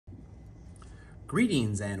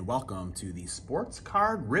Greetings and welcome to the Sports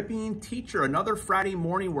Card Ripping Teacher. Another Friday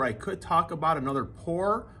morning where I could talk about another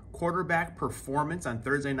poor quarterback performance on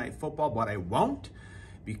Thursday Night Football, but I won't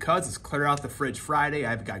because it's Clear Out the Fridge Friday.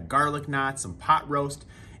 I've got garlic knots, some pot roast,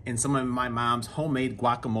 and some of my mom's homemade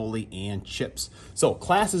guacamole and chips. So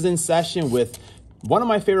class is in session with one of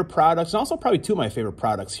my favorite products, and also probably two of my favorite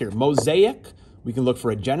products here. Mosaic, we can look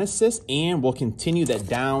for a Genesis, and we'll continue that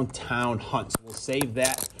downtown hunt. So we'll save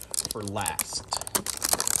that for last.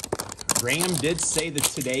 Graham did say that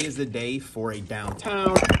today is the day for a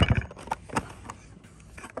downtown.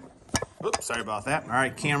 Oops, sorry about that. All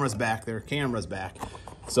right, camera's back there. Camera's back.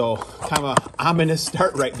 So kind of an ominous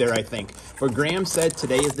start right there, I think. But Graham said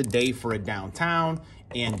today is the day for a downtown,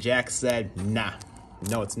 and Jack said, nah,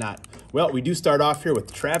 no, it's not. Well, we do start off here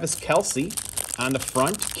with Travis Kelce on the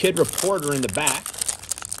front, Kid Reporter in the back.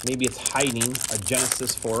 Maybe it's hiding a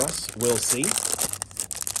Genesis for us. We'll see.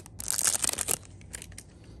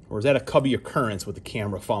 Or is that a Cubby occurrence with the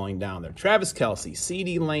camera falling down there? Travis Kelce,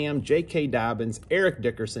 CeeDee Lamb, J.K. Dobbins, Eric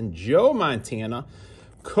Dickerson, Joe Montana,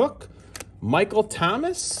 Cook, Michael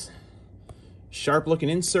Thomas. Sharp-looking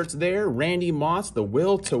inserts there. Randy Moss, the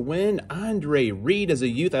will to win. Andre Reed as a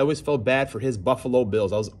youth. I always felt bad for his Buffalo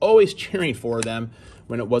Bills. I was always cheering for them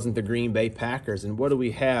when it wasn't the Green Bay Packers. And what do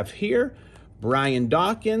we have here? Brian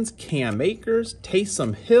Dawkins, Cam Akers,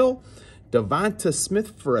 Taysom Hill, Devonta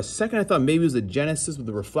Smith. For a second, I thought maybe it was a Genesis with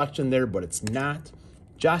the reflection there, but it's not.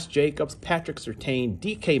 Josh Jacobs, Patrick Surtain,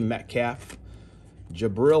 DK Metcalf,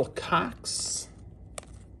 Jabril Cox,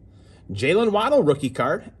 Jalen Waddle rookie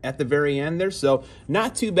card at the very end there. So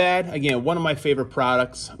not too bad. Again, one of my favorite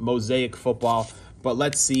products, Mosaic Football. But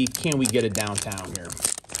let's see, can we get it downtown here?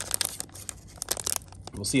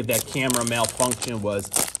 We'll see if that camera malfunction was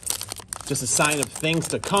just a sign of things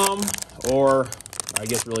to come, or I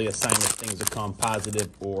guess really a sign of things to come, positive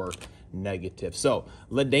or negative. So,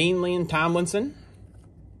 LaDainian Tomlinson,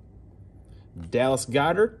 Dallas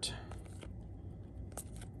Goedert,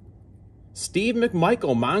 Steve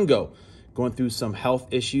McMichael, Mongo, going through some health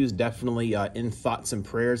issues, definitely in thoughts and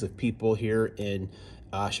prayers of people here in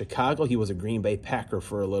Chicago. He was a Green Bay Packer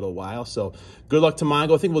for a little while, so good luck to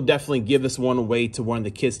Mongo. I think we'll definitely give this one away to one of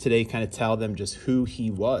the kids today, kind of tell them just who he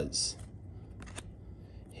was.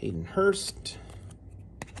 Hayden Hurst,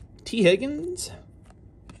 T. Higgins,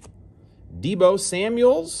 Debo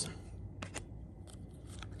Samuels,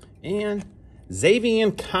 and Xavier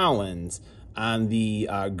Collins on the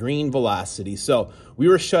green velocity. So we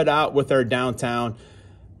were shut out with our downtown.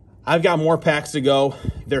 I've got more packs to go.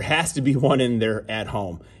 There has to be one in there at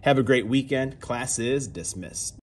home. Have a great weekend. Class is dismissed.